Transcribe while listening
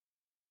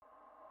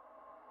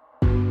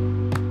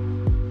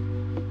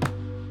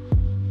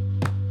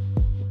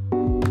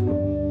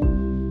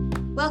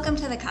Welcome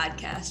to the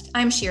podcast.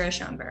 I'm Shira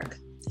Schoenberg.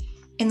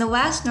 In the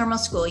last normal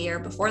school year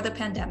before the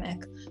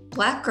pandemic,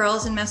 Black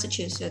girls in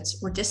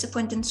Massachusetts were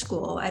disciplined in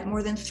school at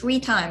more than 3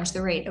 times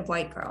the rate of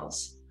white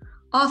girls.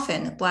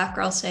 Often, Black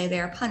girls say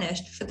they are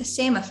punished for the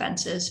same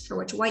offenses for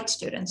which white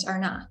students are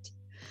not.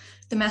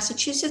 The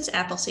Massachusetts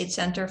Appleseed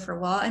Center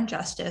for Law and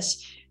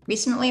Justice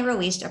recently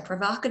released a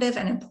provocative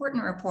and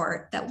important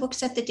report that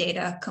looks at the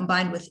data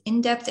combined with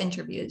in-depth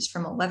interviews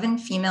from 11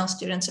 female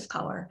students of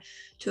color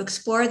to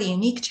explore the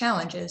unique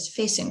challenges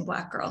facing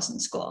Black girls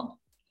in school.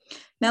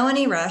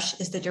 Melanie Rush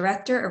is the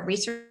Director of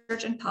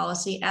Research and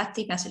Policy at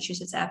the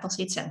Massachusetts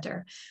Appleseed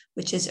Center,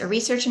 which is a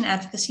research and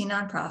advocacy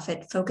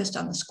nonprofit focused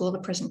on the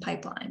school-to-prison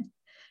pipeline.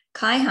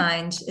 Kai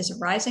Hines is a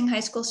rising high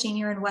school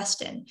senior in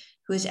Weston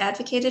who has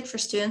advocated for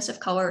students of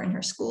color in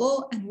her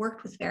school and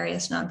worked with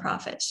various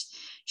nonprofits.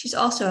 She's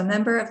also a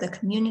member of the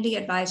Community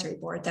Advisory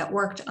Board that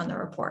worked on the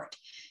report.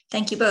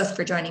 Thank you both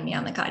for joining me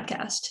on the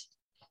podcast.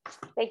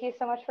 Thank you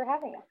so much for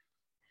having us.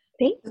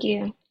 Thank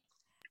you.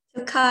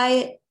 So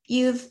Kai,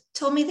 you've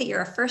told me that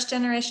you're a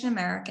first-generation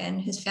American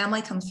whose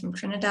family comes from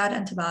Trinidad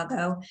and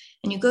Tobago,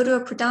 and you go to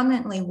a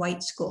predominantly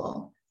white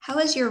school. How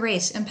has your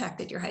race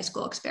impacted your high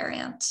school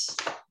experience?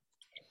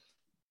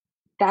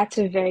 That's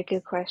a very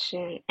good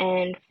question.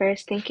 And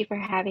first, thank you for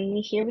having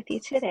me here with you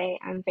today.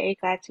 I'm very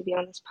glad to be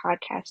on this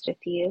podcast with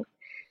you.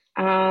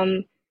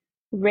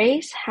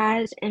 Race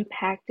has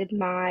impacted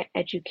my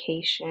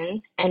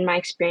education and my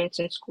experience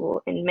in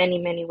school in many,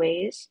 many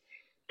ways.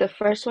 The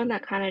first one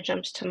that kind of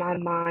jumps to my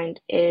mind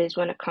is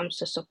when it comes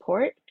to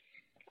support.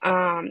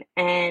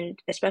 And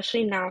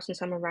especially now,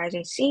 since I'm a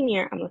rising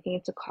senior, I'm looking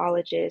into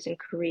colleges and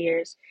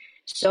careers.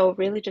 So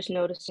really just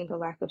noticing the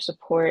lack of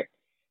support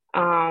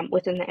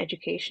within the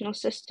educational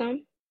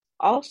system.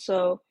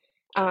 Also,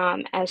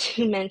 as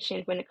you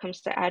mentioned, when it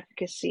comes to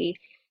advocacy,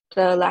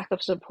 the lack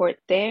of support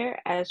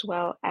there, as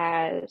well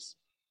as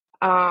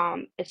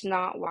it's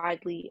not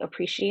widely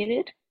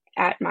appreciated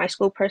at my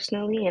school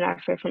personally, and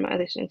I've heard from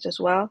other students as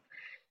well.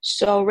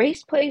 So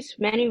race plays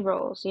many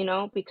roles,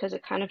 because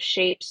it kind of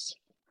shapes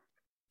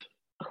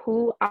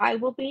who I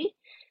will be,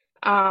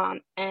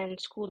 and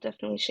school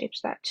definitely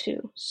shapes that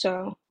too.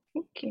 So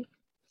thank you.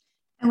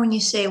 And when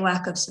you say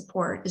lack of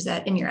support, is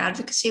that in your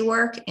advocacy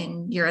work,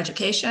 in your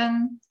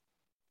education?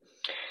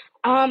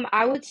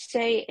 I would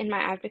say in my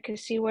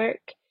advocacy work,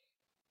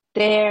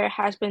 there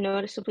has been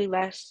noticeably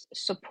less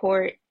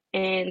support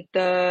in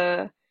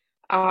the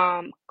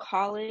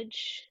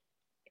college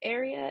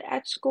area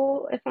at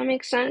school, if that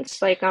makes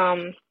sense. Like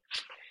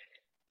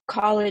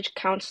college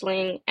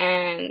counseling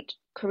and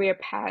career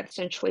paths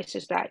and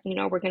choices that,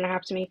 we're going to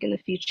have to make in the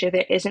future.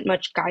 There isn't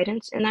much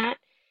guidance in that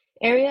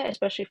area,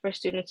 especially for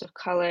students of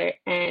color.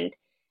 And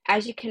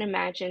as you can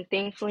imagine,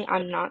 thankfully,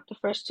 I'm not the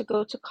first to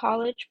go to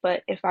college,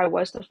 but if I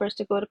was the first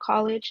to go to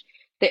college,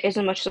 there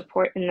isn't much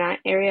support in that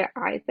area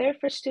either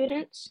for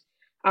students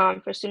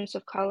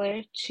of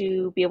color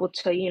to be able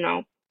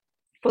to,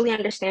 fully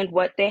understand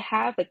what they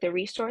have, like the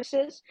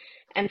resources,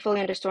 and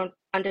fully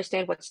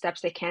understand what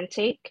steps they can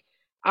take.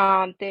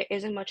 There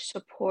isn't much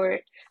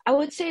support. I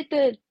would say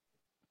the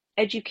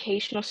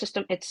educational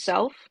system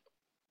itself,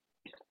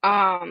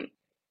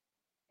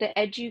 the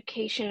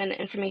education and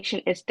the information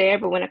is there,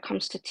 but when it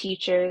comes to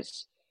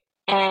teachers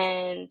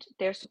and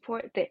their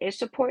support, there is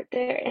support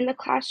there in the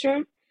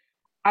classroom.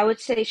 I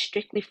would say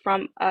strictly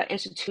from an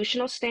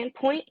institutional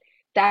standpoint,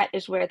 that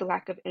is where the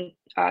lack of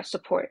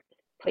support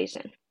plays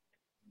in.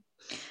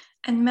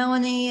 And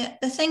Melanie,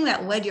 the thing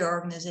that led your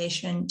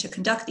organization to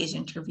conduct these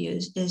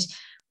interviews is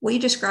what you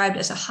described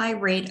as a high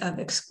rate of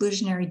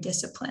exclusionary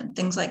discipline,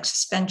 things like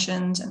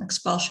suspensions and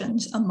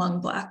expulsions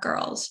among Black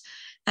girls.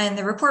 And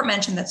the report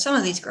mentioned that some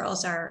of these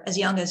girls are as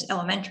young as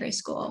elementary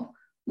school.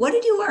 What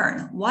did you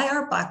learn? Why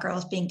are Black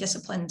girls being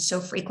disciplined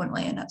so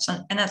frequently and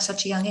at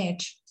such a young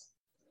age?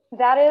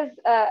 That is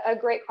a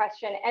great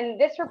question. And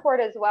this report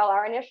as well,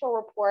 our initial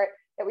report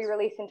that we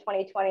released in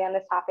 2020 on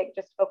this topic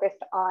just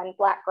focused on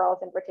Black girls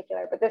in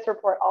particular. But this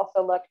report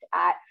also looked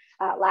at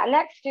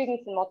Latinx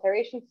students and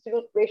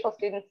multiracial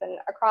students, and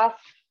across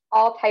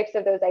all types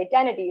of those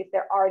identities,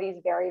 there are these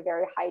very,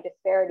 very high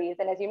disparities.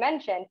 And as you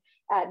mentioned,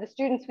 the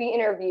students we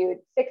interviewed,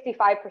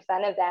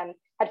 65% of them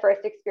had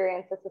first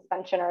experienced a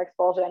suspension or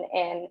expulsion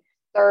in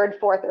 3rd,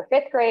 4th, or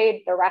 5th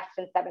grade, the rest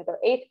in 7th or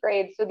 8th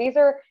grade. So these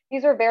are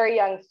very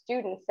young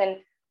students. And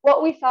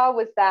what we saw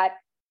was that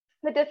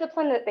the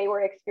discipline that they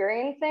were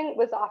experiencing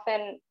was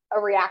often a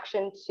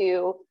reaction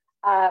to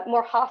a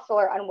more hostile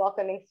or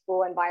unwelcoming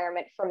school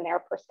environment from their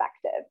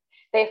perspective.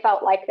 They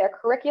felt like their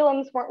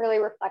curriculums weren't really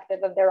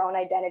reflective of their own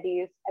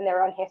identities and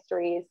their own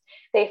histories.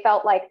 They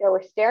felt like there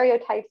were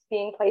stereotypes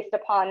being placed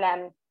upon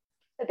them,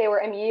 that they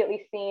were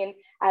immediately seen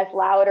as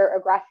loud or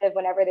aggressive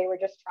whenever they were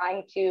just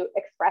trying to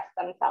express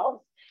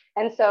themselves.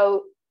 And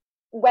so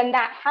when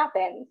that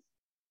happens,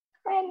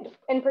 and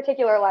in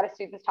particular, a lot of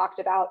students talked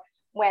about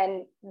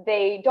when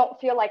they don't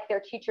feel like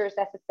their teachers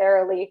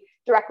necessarily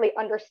directly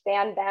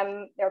understand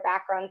them, their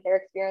backgrounds, their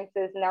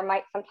experiences, and there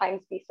might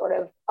sometimes be sort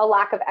of a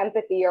lack of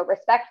empathy or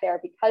respect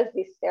there because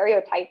these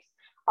stereotypes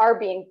are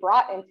being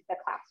brought into the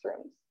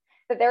classrooms.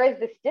 that there is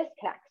this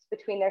disconnect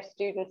between their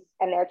students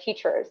and their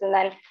teachers. And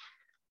then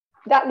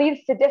that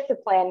leads to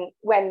discipline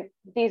when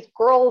these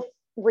girls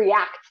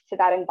react to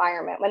that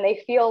environment, when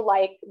they feel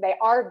like they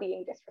are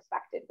being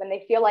disrespected, when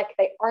they feel like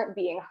they aren't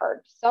being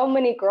heard. So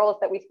many girls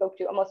that we spoke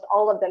to, almost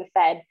all of them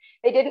said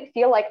they didn't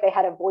feel like they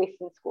had a voice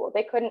in school.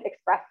 They couldn't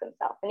express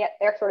themselves. And yet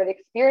they're sort of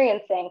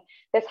experiencing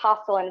this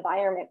hostile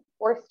environment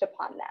forced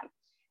upon them.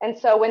 And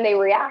so when they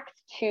react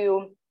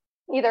to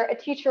either a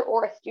teacher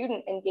or a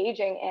student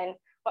engaging in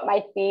what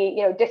might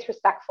be,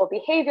 disrespectful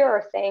behavior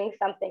or saying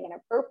something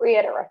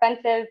inappropriate or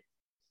offensive,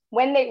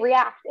 when they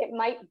react, it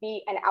might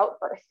be an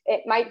outburst.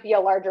 It might be a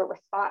larger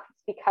response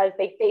because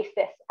they face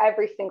this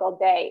every single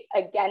day,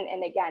 again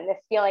and again, this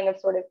feeling of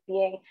sort of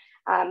being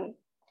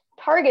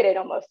targeted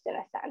almost in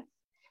a sense.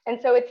 And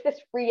so it's this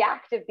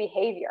reactive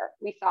behavior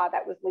we saw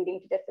that was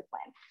leading to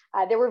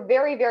discipline. There were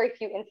very, very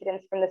few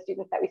incidents from the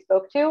students that we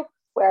spoke to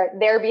where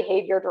their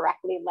behavior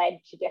directly led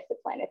to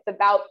discipline. It's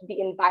about the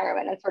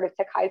environment. And sort of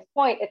to Kai's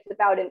point, it's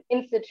about an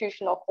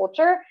institutional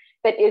culture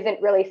that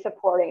isn't really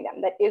supporting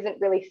them, that isn't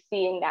really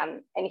seeing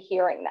them and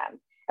hearing them.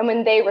 And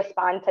when they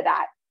respond to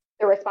that,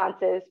 the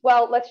response is,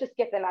 well, let's just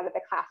get them out of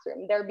the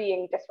classroom. They're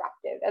being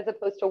disruptive, as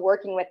opposed to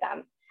working with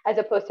them, as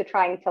opposed to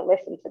trying to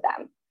listen to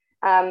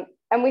them.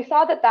 And we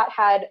saw that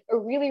had a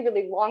really,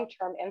 really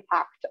long-term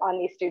impact on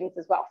these students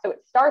as well. So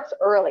it starts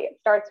early. It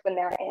starts when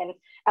they're in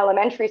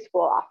elementary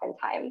school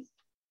oftentimes.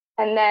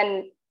 And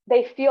then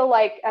they feel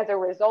like, as a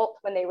result,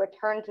 when they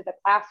return to the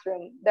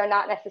classroom, they're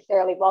not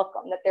necessarily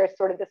welcome, that there's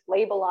sort of this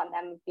label on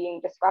them of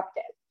being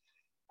disruptive.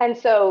 And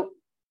so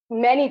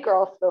many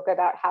girls spoke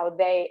about how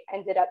they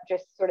ended up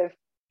just sort of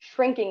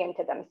shrinking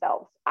into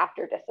themselves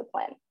after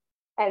discipline,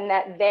 and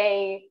that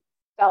they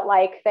felt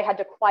like they had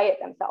to quiet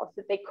themselves,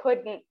 that they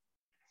couldn't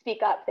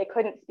speak up, they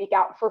couldn't speak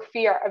out for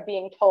fear of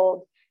being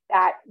told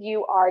that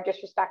you are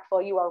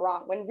disrespectful, you are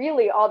wrong, when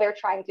really all they're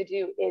trying to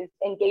do is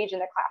engage in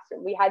the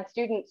classroom. We had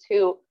students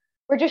who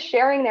were just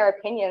sharing their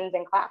opinions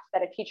in class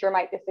that a teacher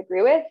might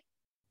disagree with,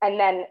 and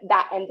then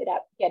that ended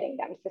up getting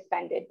them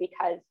suspended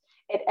because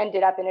it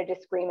ended up in a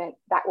disagreement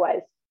that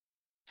was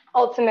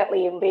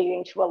ultimately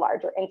leading to a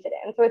larger incident.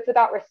 And so it's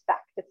about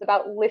respect. It's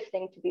about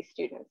listening to these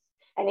students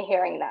and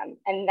hearing them.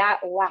 And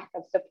that lack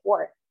of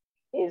support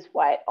is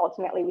what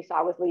ultimately we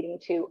saw was leading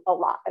to a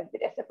lot of the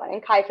discipline.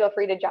 And Kai, feel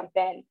free to jump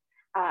in.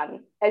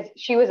 As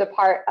she was a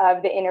part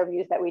of the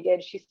interviews that we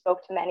did, she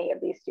spoke to many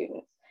of these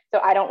students. So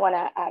I don't want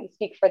to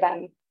speak for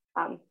them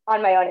on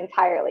my own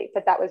entirely,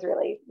 but that was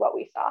really what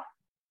we saw.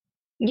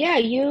 Yeah,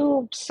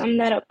 you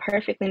summed that up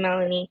perfectly,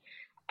 Melanie.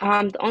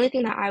 The only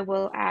thing that I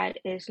will add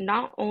is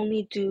not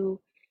only do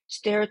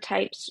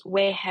stereotypes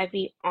weigh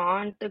heavy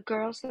on the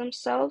girls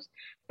themselves,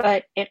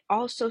 but it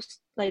also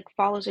like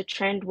follows a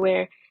trend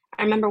where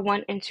I remember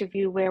one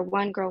interview where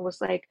one girl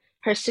was like,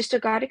 her sister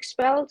got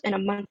expelled, and a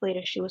month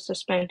later she was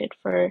suspended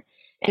for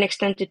an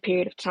extended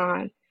period of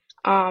time.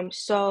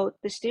 So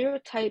the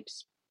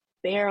stereotypes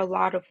bear a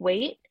lot of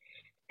weight,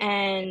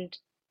 and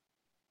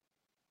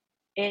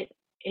it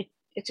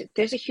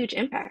there's a huge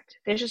impact.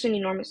 There's just an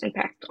enormous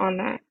impact on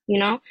that, you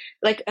know?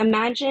 Like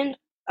imagine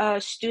a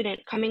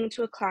student coming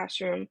into a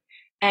classroom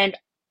and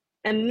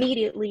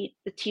immediately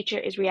the teacher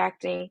is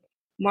reacting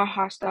more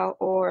hostile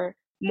or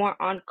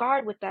more on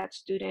guard with that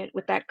student,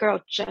 with that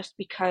girl, just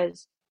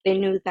because they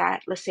knew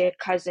that, let's say, a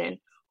cousin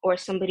or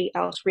somebody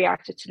else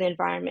reacted to the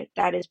environment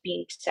that is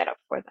being set up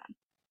for them.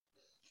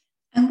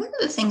 And one of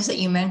the things that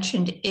you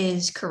mentioned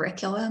is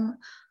curriculum.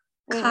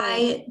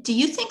 Kai, do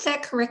you think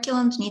that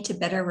curriculums need to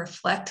better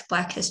reflect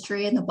Black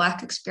history and the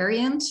Black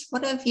experience?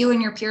 What have you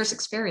and your peers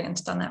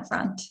experienced on that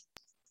front?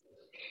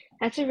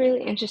 That's a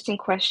really interesting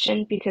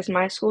question because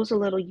my school is a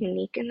little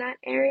unique in that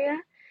area.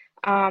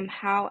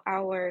 How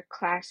our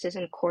classes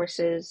and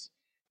courses,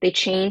 they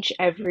change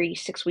every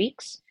 6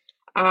 weeks.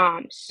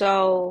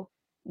 So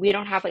we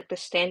don't have like the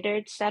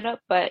standard setup,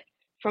 but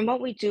from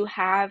what we do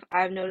have,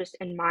 I've noticed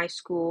in my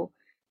school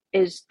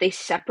is they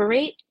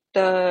separate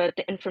the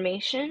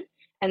information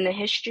and the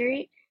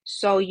history.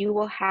 So you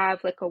will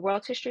have like a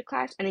world history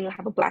class and then you'll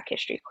have a Black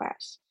history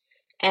class,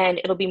 and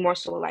it'll be more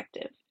so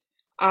elective.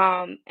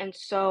 And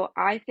so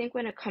I think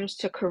when it comes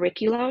to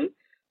curriculum,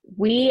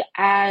 we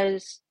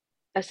as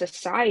a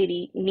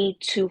society need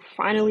to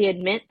finally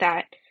admit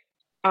that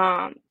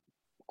um,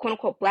 quote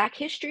unquote Black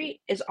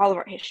history is all of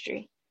our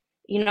history.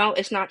 You know,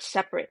 it's not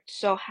separate.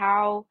 So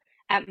how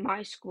at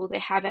my school they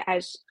have it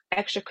as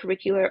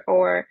extracurricular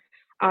or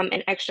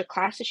an extra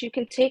class that you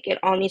can take. It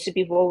all needs to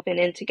be woven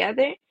in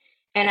together.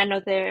 And I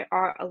know there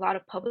are a lot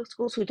of public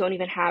schools who don't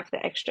even have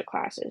the extra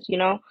classes, you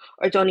know,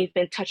 or don't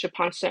even touch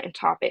upon certain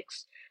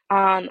topics.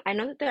 I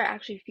know that there are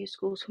actually a few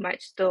schools who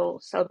might still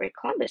celebrate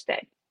Columbus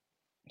Day.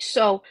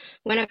 So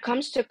when it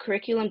comes to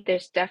curriculum,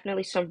 there's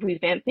definitely some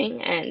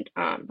revamping and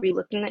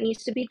relooking that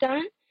needs to be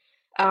done,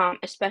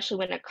 especially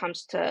when it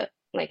comes to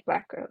like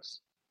Black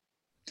girls.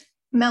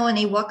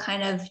 Melanie, what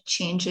kind of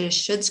changes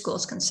should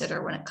schools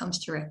consider when it comes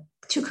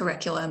to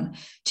curriculum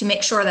to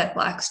make sure that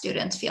Black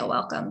students feel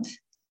welcomed?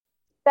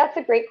 That's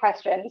a great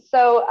question.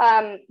 So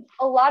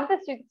a lot of the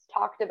students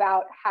talked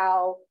about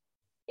how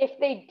if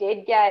they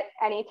did get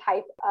any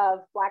type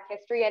of Black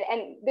history,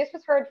 and this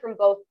was heard from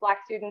both Black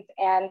students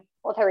and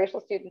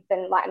multiracial students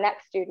and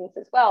Latinx students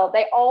as well,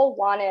 they all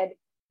wanted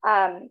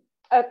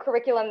a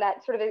curriculum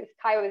that sort of, as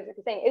Kai was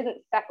saying, isn't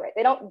separate.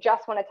 They don't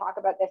just want to talk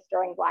about this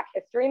during Black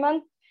History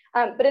Month.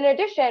 But in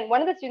addition,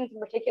 one of the students in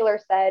particular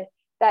said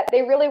that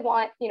they really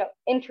want,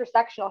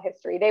 intersectional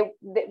history.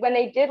 When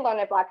they did learn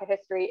a Black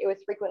history, it was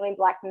frequently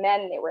Black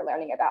men they were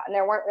learning about, and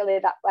there weren't really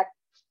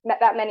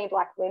that many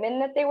Black women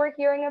that they were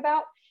hearing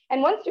about.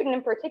 And one student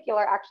in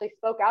particular actually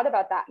spoke out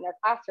about that in their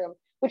classroom,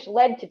 which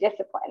led to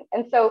discipline.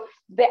 And so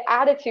the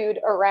attitude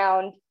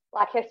around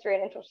Black history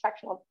and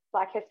intersectional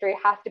Black history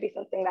has to be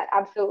something that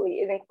absolutely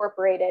is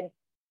incorporated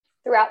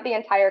throughout the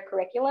entire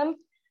curriculum.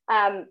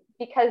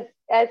 Because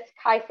as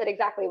Kai said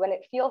exactly, when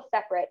it feels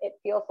separate, it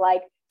feels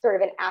like sort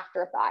of an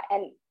afterthought.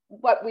 And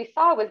what we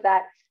saw was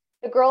that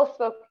the girls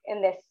spoke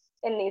in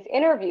these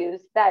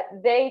interviews that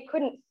they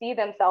couldn't see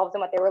themselves in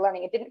what they were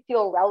learning. It didn't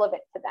feel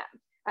relevant to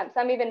them.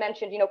 Some even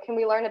mentioned, can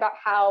we learn about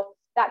how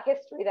that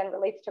history then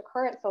relates to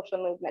current social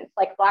movements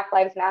like Black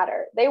Lives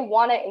Matter? They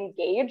want to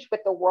engage with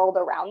the world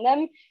around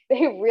them.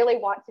 They really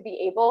want to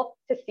be able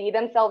to see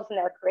themselves in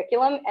their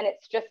curriculum. And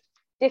it's just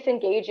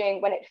disengaging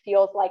when it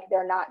feels like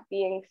they're not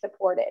being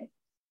supported.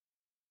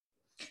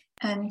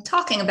 And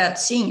talking about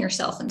seeing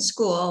yourself in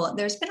school,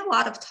 there's been a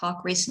lot of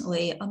talk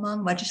recently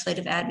among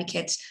legislative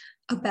advocates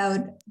about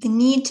the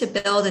need to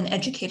build an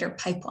educator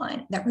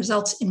pipeline that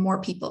results in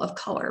more people of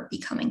color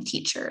becoming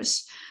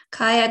teachers.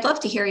 Kai, I'd love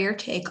to hear your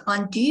take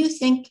on, do you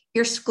think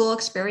your school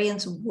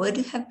experience would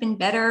have been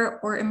better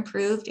or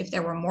improved if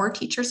there were more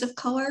teachers of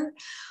color?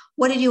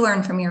 What did you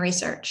learn from your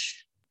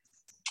research?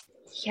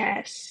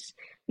 Yes.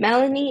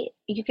 Melanie,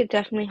 you could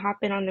definitely hop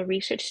in on the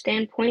research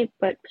standpoint,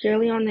 but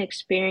purely on the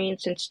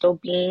experience and still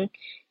being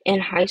in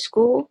high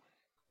school,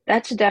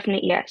 that's a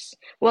definite yes.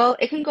 Well,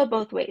 it can go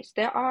both ways.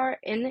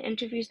 In the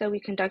interviews that we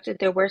conducted,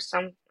 there were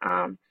some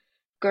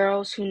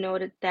girls who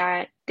noted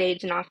that they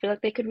did not feel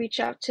like they could reach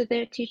out to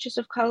their teachers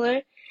of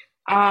color.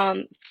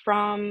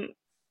 From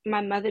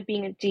my mother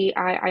being a D,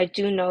 I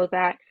do know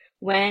that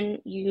when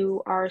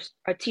you are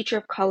a teacher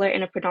of color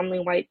in a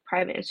predominantly white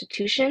private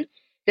institution,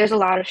 there's a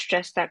lot of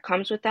stress that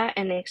comes with that,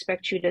 and they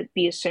expect you to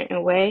be a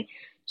certain way.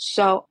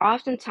 So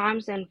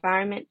oftentimes the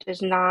environment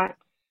does not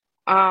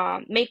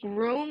make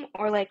room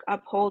or like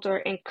uphold or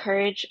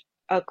encourage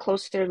a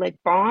closer like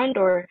bond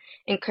or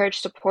encourage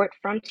support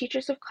from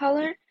teachers of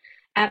color.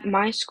 At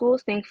my school,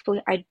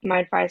 thankfully, my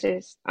advisor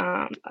is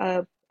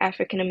a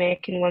African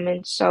American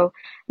woman, so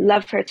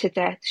love her to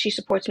death. She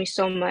supports me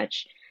so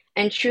much.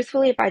 And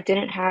truthfully, if I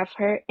didn't have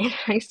her in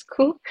high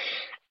school,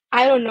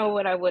 I don't know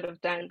what I would have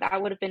done.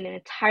 That would have been an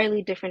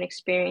entirely different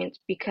experience,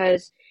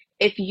 because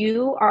if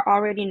you are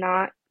already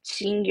not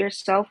seeing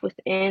yourself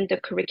within the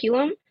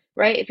curriculum,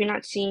 right? If you're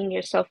not seeing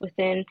yourself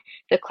within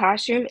the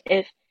classroom,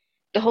 if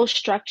the whole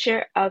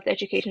structure of the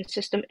education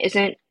system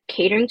isn't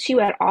catering to you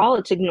at all,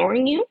 it's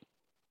ignoring you,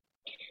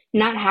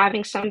 not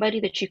having somebody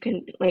that you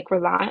can like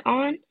rely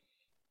on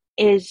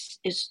is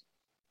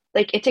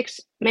like, it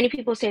takes, many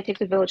people say it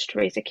takes a village to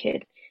raise a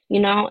kid,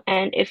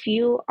 and if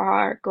you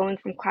are going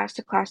from class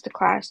to class to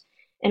class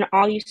and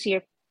all you see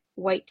are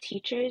white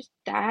teachers,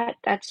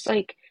 that's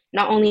like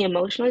not only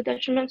emotionally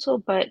detrimental,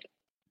 but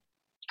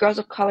girls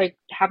of color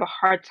have a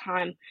hard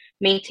time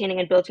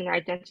maintaining and building their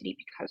identity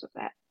because of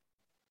that.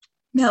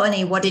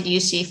 Melanie, what did you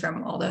see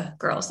from all the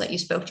girls that you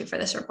spoke to for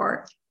this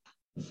report?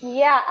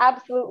 Yeah,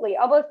 absolutely.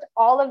 Almost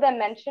all of them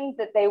mentioned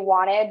that they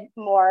wanted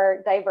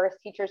more diverse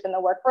teachers in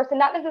the workforce, and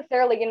not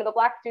necessarily, the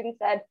Black student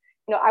said,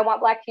 I want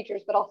Black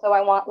teachers, but also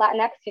I want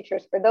Latinx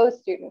teachers for those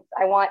students.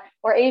 I want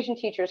more Asian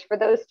teachers for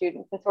those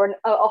students, and sort of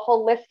a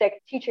holistic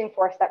teaching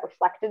force that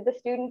reflected the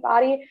student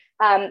body.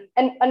 And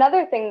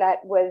another thing that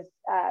was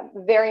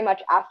very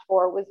much asked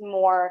for was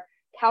more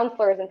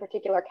counselors, in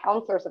particular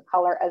counselors of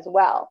color as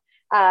well.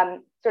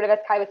 Sort of as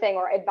Kai was saying,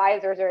 or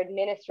advisors or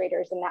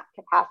administrators in that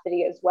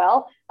capacity as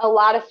well. A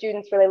lot of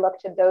students really look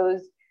to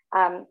those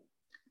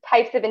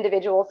types of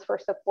individuals for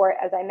support,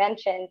 as I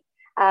mentioned,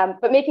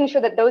 but making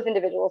sure that those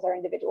individuals are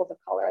individuals of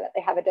color, that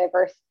they have a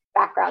diverse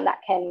background that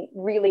can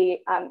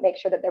really make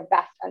sure that they're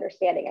best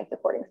understanding and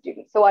supporting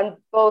students. So on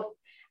both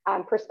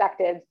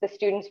perspectives, the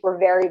students were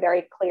very,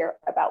 very clear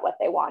about what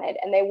they wanted,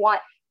 and they want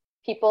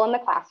people in the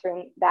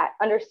classroom that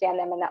understand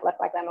them and that look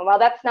like them. And while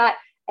that's not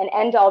an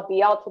end-all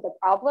be-all to the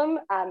problem,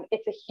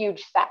 it's a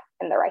huge step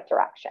in the right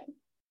direction.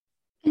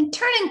 And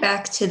turning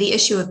back to the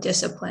issue of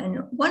discipline,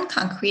 one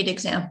concrete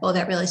example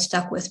that really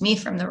stuck with me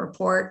from the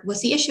report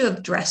was the issue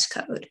of dress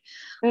code.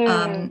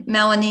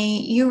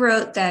 Melanie, you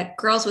wrote that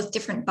girls with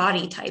different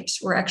body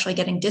types were actually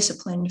getting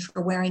disciplined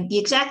for wearing the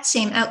exact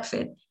same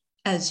outfit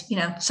as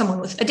someone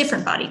with a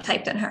different body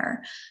type than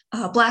her.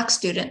 Black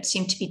students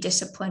seemed to be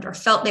disciplined or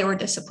felt they were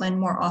disciplined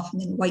more often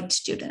than white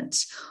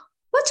students.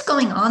 What's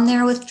going on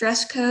there with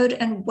dress code,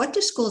 and what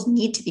do schools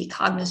need to be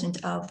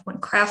cognizant of when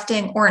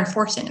crafting or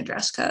enforcing a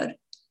dress code?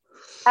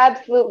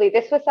 Absolutely.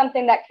 This was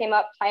something that came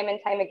up time and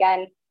time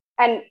again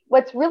And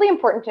what's really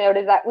important to note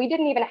is that we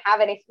didn't even have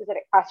any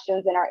specific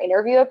questions in our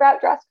interview about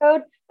dress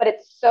code, but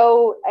it's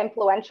so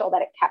influential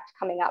that it kept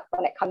coming up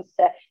when it comes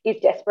to these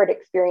disparate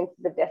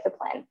experiences of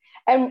discipline.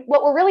 And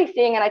what we're really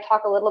seeing, and I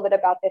talk a little bit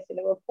about this in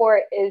the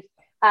report, is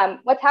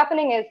what's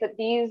happening is that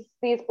these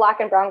Black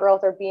and brown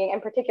girls are being,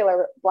 in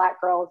particular Black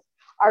girls,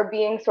 are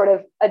being sort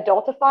of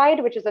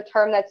adultified, which is a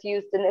term that's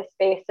used in this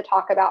space to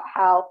talk about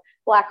how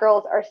Black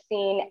girls are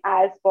seen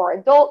as more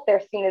adult,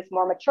 they're seen as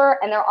more mature,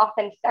 and they're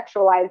often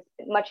sexualized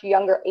at much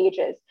younger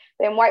ages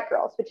than white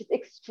girls, which is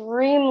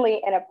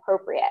extremely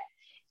inappropriate.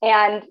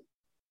 And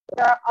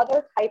there are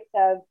other types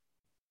of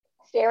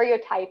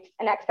stereotypes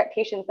and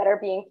expectations that are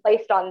being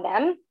placed on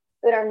them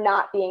that are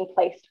not being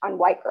placed on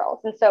white girls.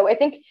 And so I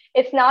think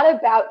it's not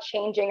about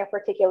changing a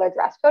particular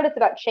dress code. It's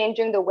about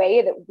changing the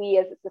way that we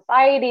as a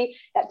society,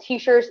 that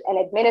teachers and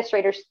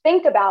administrators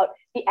think about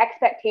the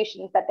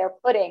expectations that they're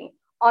putting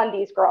on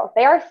these girls.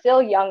 They are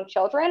still young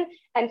children,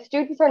 and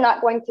students are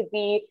not going to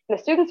be, the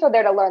students are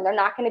there to learn. They're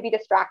not going to be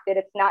distracted.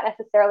 It's not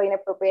necessarily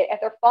inappropriate. If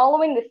they're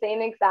following the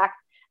same exact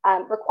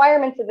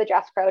requirements of the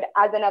dress code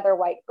as another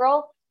white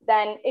girl,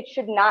 then it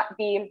should not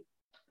be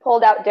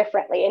pulled out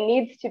differently. It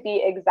needs to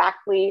be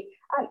exactly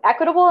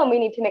equitable, and we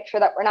need to make sure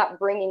that we're not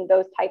bringing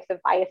those types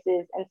of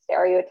biases and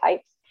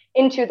stereotypes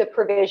into the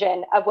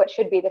provision of what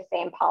should be the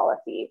same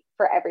policy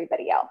for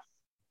everybody else.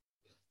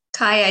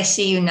 Kai, I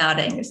see you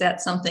nodding. Is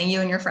that something you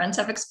and your friends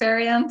have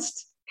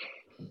experienced?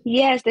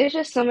 Yes, there's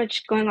just so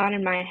much going on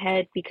in my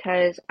head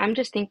because I'm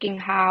just thinking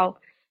how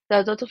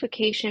the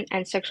adultification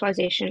and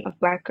sexualization of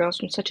Black girls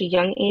from such a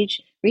young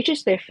age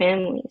reaches their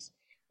families.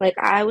 Like,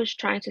 I was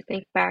trying to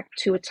think back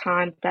to a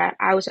time that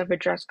I was ever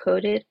dress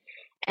coded,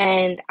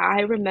 and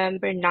I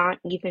remember not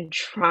even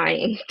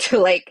trying to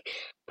like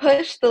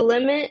push the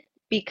limit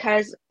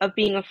because of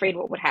being afraid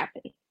what would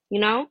happen, you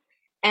know?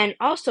 And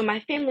also my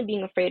family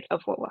being afraid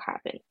of what will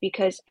happen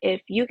because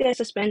if you get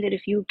suspended,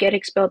 if you get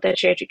expelled,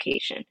 that's your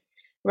education,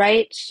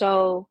 right?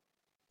 So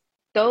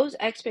those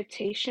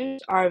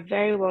expectations are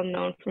very well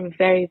known from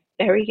very,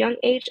 very young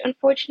age,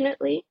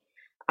 unfortunately.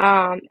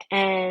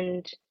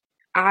 And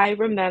I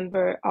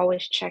remember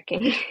always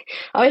checking,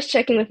 always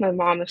checking with my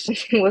mom if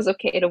something was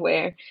okay to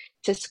wear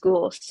to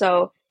school.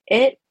 So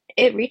it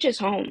reaches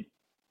home.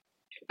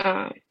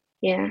 Um,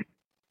 yeah.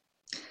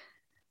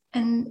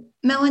 And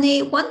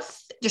Melanie,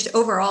 just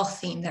overall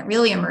theme that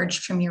really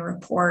emerged from your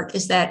report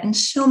is that in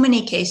so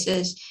many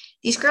cases,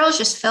 these girls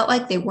just felt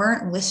like they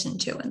weren't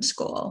listened to in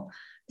school.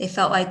 They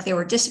felt like they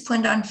were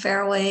disciplined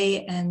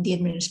unfairly and the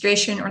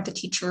administration or the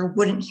teacher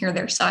wouldn't hear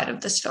their side of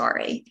the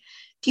story.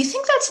 Do you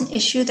think that's an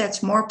issue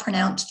that's more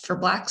pronounced for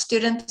Black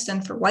students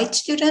than for white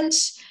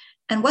students?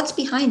 And what's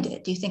behind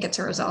it? Do you think it's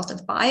a result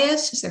of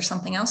bias? Is there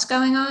something else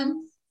going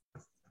on?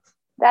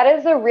 That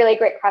is a really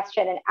great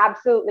question, and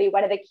absolutely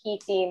one of the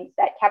key themes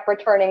that kept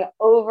returning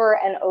over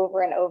and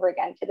over and over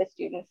again to the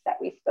students that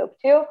we spoke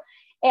to.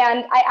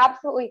 And I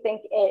absolutely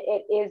think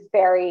it is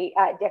very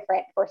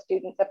different for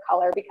students of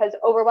color because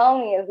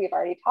overwhelmingly, as we've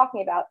already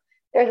talking about,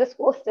 there's a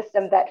school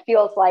system that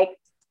feels like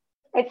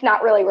it's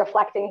not really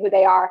reflecting who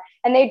they are,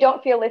 and they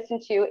don't feel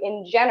listened to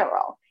in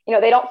general. You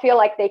know, they don't feel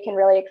like they can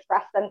really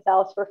express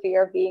themselves for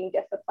fear of being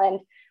disciplined,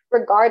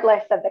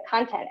 regardless of the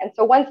content. And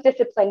so once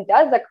discipline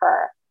does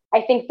occur,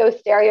 I think those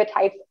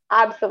stereotypes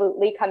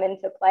absolutely come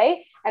into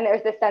play. And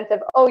there's this sense of,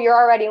 oh, you're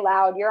already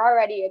loud, you're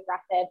already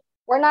aggressive.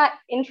 We're not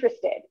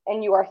interested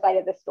in your side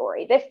of the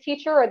story. This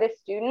teacher or this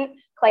student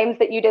claims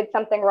that you did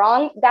something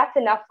wrong. That's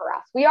enough for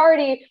us. We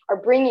already are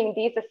bringing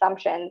these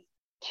assumptions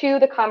to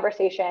the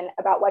conversation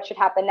about what should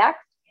happen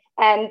next.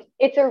 And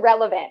it's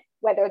irrelevant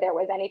whether there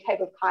was any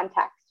type of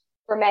context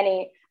for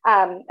many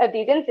of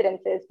these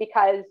incidences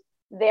because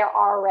they're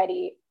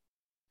already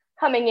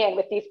coming in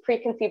with these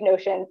preconceived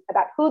notions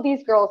about who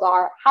these girls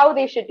are, how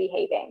they should be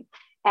behaving,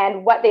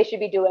 and what they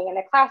should be doing in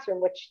the classroom,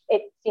 which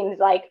it seems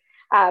like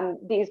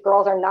these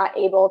girls are not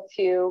able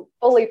to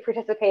fully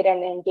participate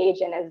and engage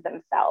in as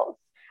themselves.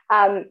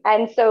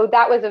 And so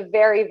that was a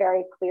very,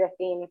 very clear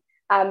theme.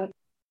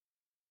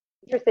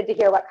 Interested to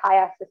hear what Kai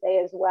has to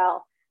say as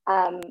well.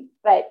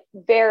 But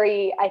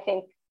very, I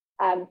think,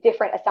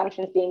 different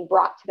assumptions being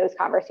brought to those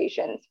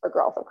conversations for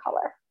girls of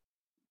color.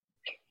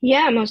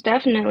 Yeah, most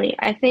definitely.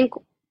 I think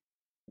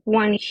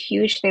one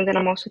huge thing that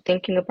I'm also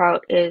thinking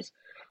about is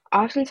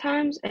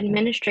oftentimes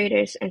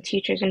administrators and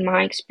teachers, in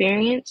my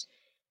experience,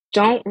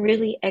 don't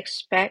really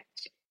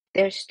expect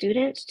their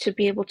students to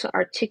be able to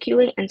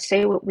articulate and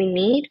say what we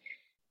need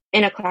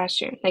in a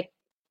classroom.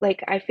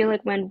 Like I feel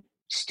like when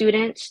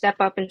students step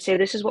up and say,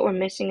 this is what we're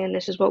missing and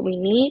this is what we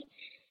need,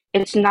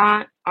 it's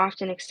not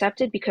often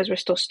accepted because we're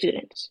still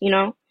students, you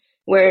know,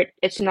 where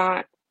it's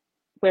not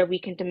where we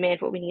can demand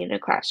what we need in a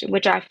classroom,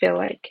 which I feel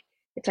like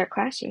it's our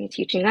classroom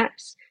teaching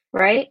us,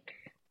 right?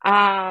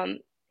 And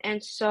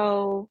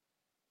so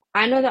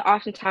I know that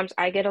oftentimes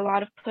I get a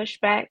lot of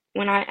pushback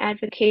when I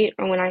advocate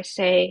or when I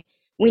say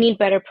we need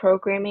better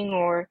programming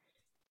or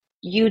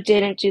you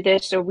didn't do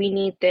this or we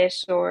need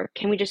this or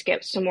can we just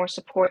get some more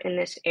support in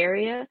this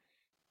area?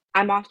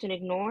 I'm often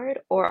ignored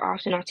or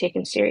often not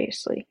taken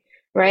seriously,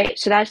 right?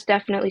 So that's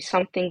definitely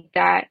something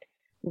that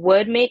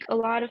would make a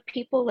lot of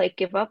people like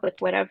give up, like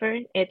whatever,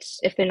 it's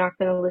if they're not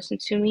going to listen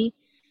to me.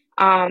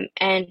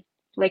 And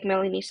like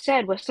Melanie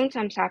said, what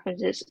sometimes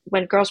happens is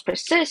when girls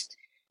persist,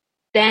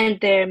 then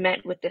they're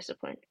met with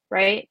discipline,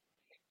 right?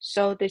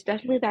 So there's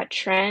definitely that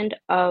trend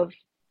of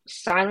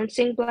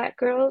silencing black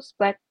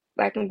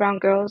and brown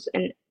girls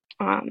in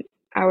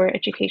our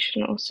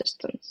educational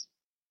systems.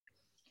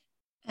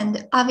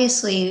 And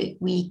obviously,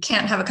 we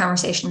can't have a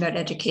conversation about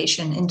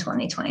education in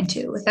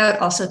 2022 without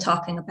also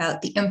talking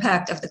about the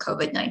impact of the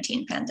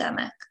COVID-19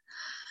 pandemic.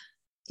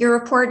 Your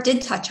report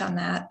did touch on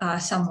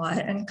that somewhat.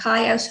 And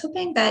Kai, I was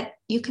hoping that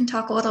you can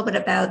talk a little bit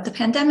about the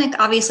pandemic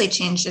obviously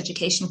changed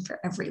education for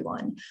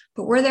everyone,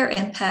 but were there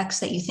impacts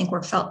that you think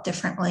were felt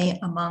differently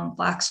among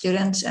Black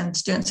students and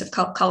students of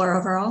color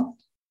overall?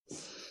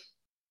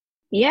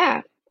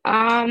 Yeah,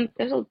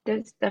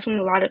 there's definitely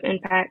a lot of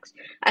impacts.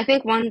 I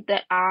think one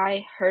that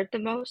I heard the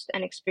most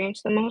and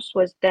experienced the most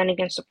was then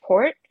again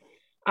support.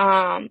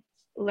 Um,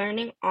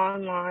 Learning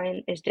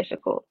online is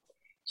difficult.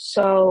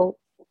 So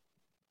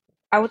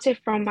I would say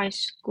from my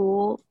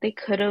school, they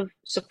could have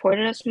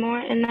supported us more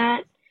in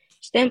that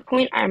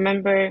standpoint. I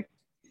know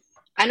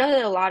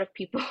that a lot of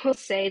people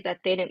say that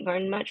they didn't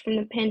learn much from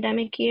the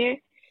pandemic year.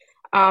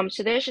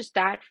 So there's just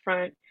that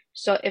front.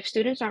 So if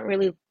students aren't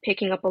really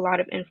picking up a lot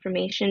of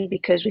information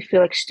because we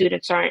feel like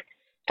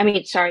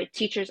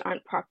teachers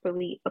aren't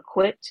properly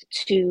equipped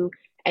to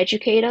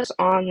educate us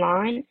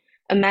online,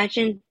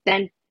 imagine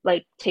then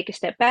like take a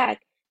step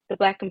back, the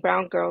black and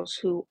brown girls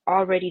who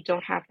already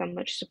don't have that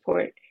much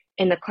support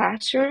in the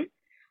classroom.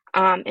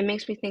 It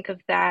makes me think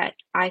of that.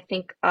 I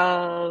think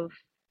of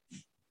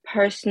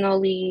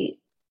personally,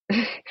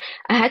 I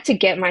had to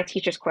get my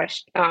teacher's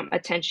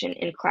attention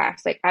in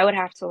class. Like I would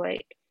have to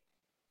like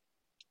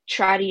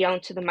try to yell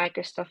into the mic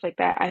or stuff like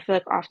that. I feel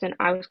like often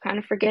I was kind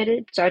of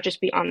forgetted, so I'd just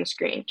be on the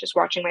screen, just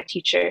watching my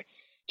teacher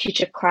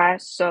teach a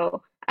class.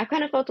 So I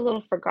kind of felt a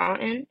little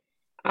forgotten.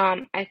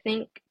 I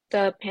think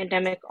the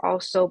pandemic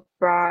also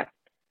brought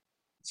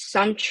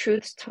some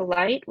truths to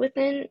light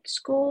within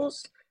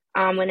schools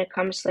when it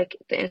comes to like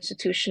the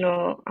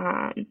institutional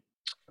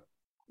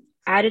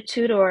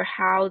attitude or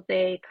how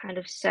they kind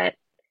of set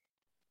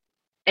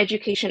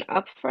education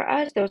up for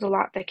us. There was a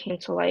lot that came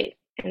to light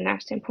in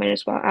that standpoint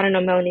as well. I don't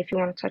know, Melanie, if you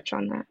want to touch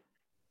on that.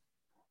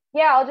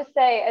 Yeah, I'll just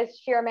say, as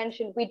Shira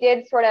mentioned, we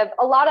did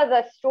a lot of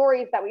the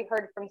stories that we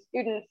heard from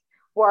students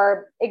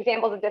were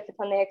examples of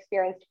discipline they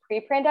experienced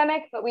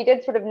pre-pandemic, but we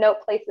did sort of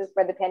note places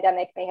where the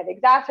pandemic may have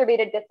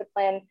exacerbated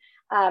discipline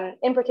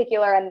in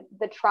particular, and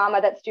the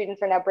trauma that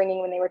students are now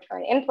bringing when they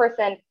return in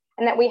person,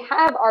 and that we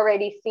have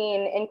already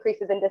seen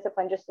increases in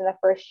discipline just in the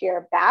first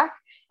year back.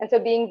 And so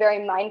being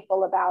very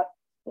mindful about,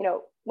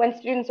 when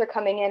students are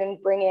coming in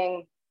and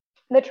bringing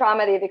the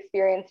trauma they've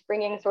experienced,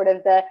 bringing sort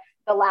of the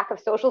lack of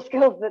social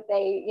skills that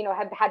they,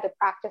 have had to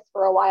practice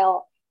for a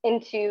while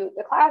into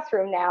the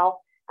classroom now,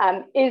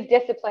 is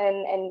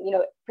discipline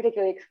and,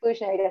 particularly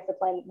exclusionary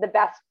discipline, the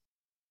best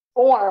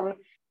form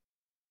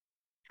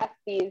of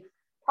these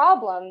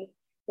problems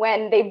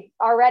when they've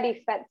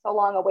already spent so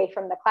long away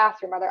from the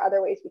classroom? Are there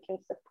other ways we can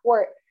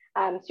support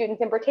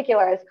students in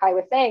particular, as Kai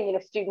was saying,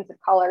 students of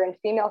color and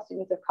female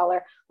students of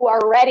color who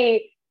are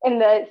already in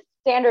the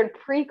standard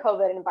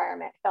pre-COVID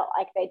environment felt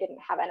like they didn't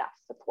have enough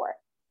support?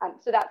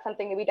 So that's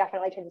something that we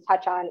definitely tend to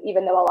touch on,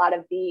 even though a lot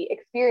of the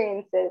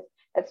experiences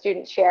that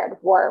students shared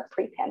were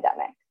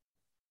pre-pandemic.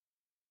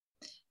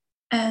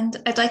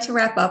 And I'd like to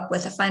wrap up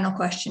with a final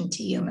question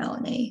to you,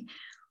 Melanie,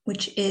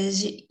 which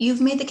is, you've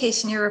made the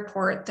case in your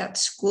report that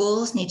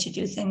schools need to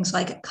do things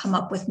like come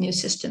up with new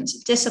systems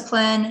of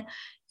discipline.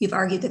 You've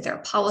argued that there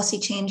are policy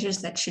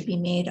changes that should be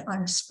made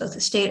on both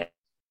the state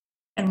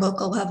and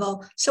local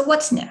level. So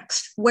what's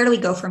next? Where do we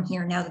go from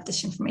here now that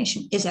this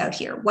information is out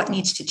here? What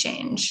needs to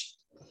change?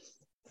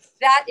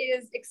 That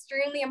is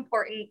extremely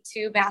important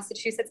to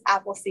Massachusetts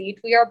Appleseed.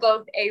 We are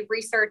both a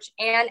research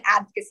and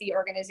advocacy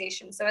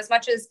organization. So as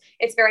much as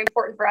it's very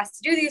important for us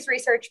to do these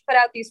research, put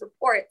out these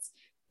reports,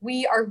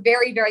 we are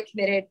very, very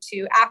committed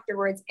to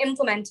afterwards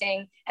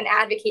implementing and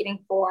advocating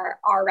for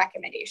our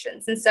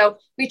recommendations. And so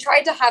we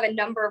tried to have a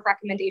number of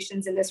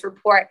recommendations in this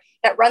report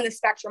that run the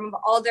spectrum of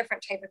all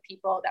different type of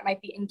people that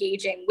might be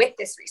engaging with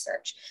this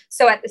research.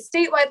 So at the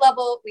statewide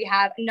level, we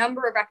have a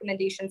number of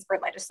recommendations for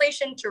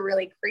legislation to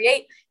really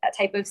create that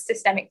type of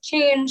systemic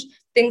change,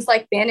 things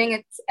like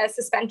banning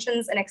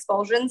suspensions and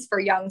expulsions for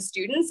young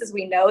students, as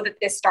we know that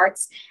this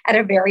starts at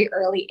a very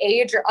early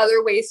age, or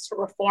other ways to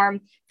reform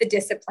the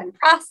discipline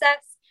process.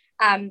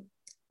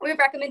 We have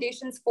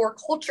recommendations for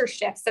culture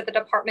shifts at the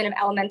Department of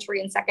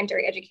Elementary and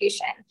Secondary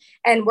Education.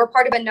 And we're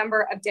part of a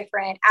number of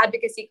different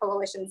advocacy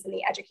coalitions in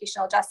the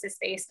educational justice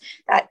space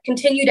that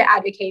continue to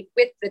advocate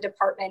with the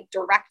department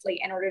directly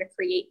in order to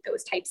create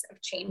those types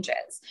of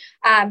changes.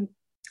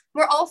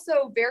 We're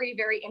also very,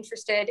 very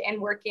interested in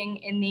working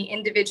in the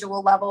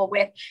individual level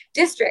with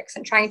districts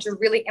and trying to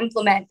really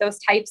implement those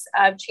types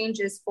of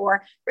changes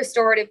for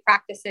restorative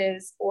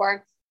practices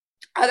or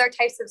other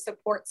types of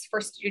supports for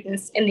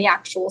students in the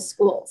actual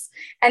schools.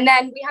 And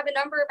then we have a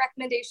number of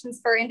recommendations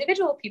for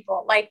individual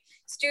people like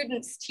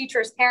students,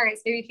 teachers,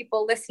 parents, maybe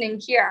people listening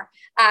here.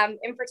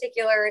 In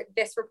particular,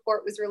 this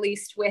report was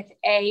released with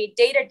a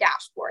data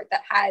dashboard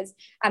that has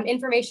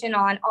information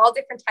on all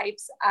different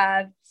types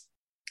of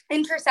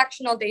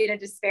intersectional data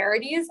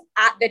disparities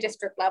at the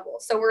district level.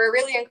 So we're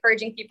really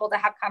encouraging people to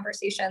have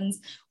conversations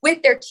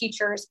with their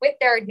teachers, with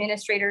their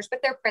administrators,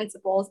 with their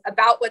principals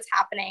about what's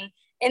happening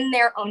in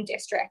their own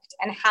district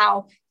and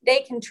how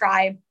they can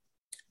try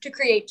to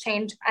create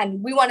change.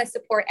 And we want to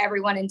support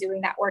everyone in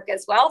doing that work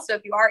as well. So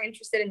if you are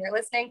interested and you're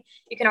listening,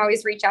 you can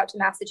always reach out to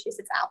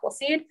Massachusetts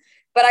Appleseed.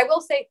 But I will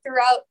say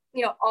throughout,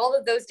 all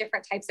of those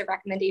different types of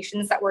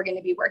recommendations that we're going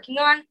to be working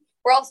on,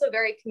 we're also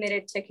very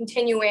committed to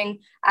continuing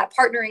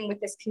partnering with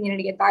this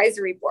community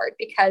advisory board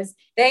because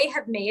they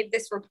have made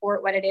this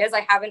report what it is.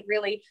 I haven't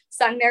really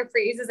sung their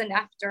praises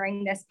enough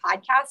during this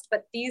podcast,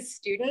 but these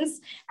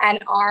students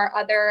and our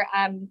other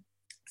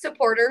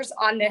supporters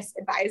on this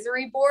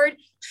advisory board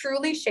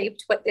truly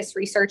shaped what this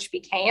research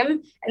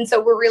became. And so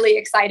we're really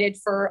excited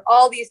for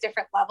all these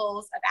different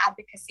levels of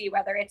advocacy,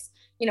 whether it's,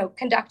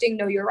 conducting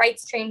Know Your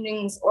Rights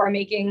trainings or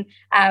making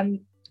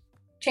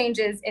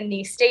changes in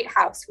the State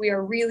House. We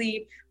are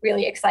really,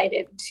 really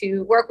excited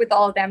to work with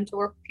all of them, to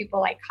work with people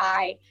like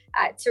Kai,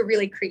 to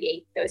really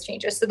create those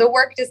changes. So the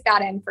work does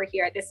not end for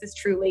here. This is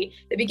truly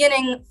the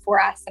beginning for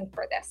us and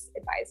for this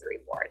advisory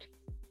board.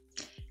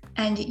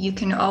 And you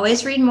can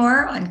always read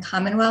more on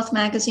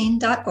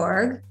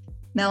CommonWealthMagazine.org.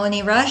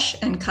 Melanie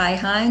Rush and Kai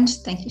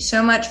Hines, thank you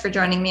so much for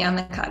joining me on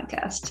the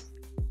podcast.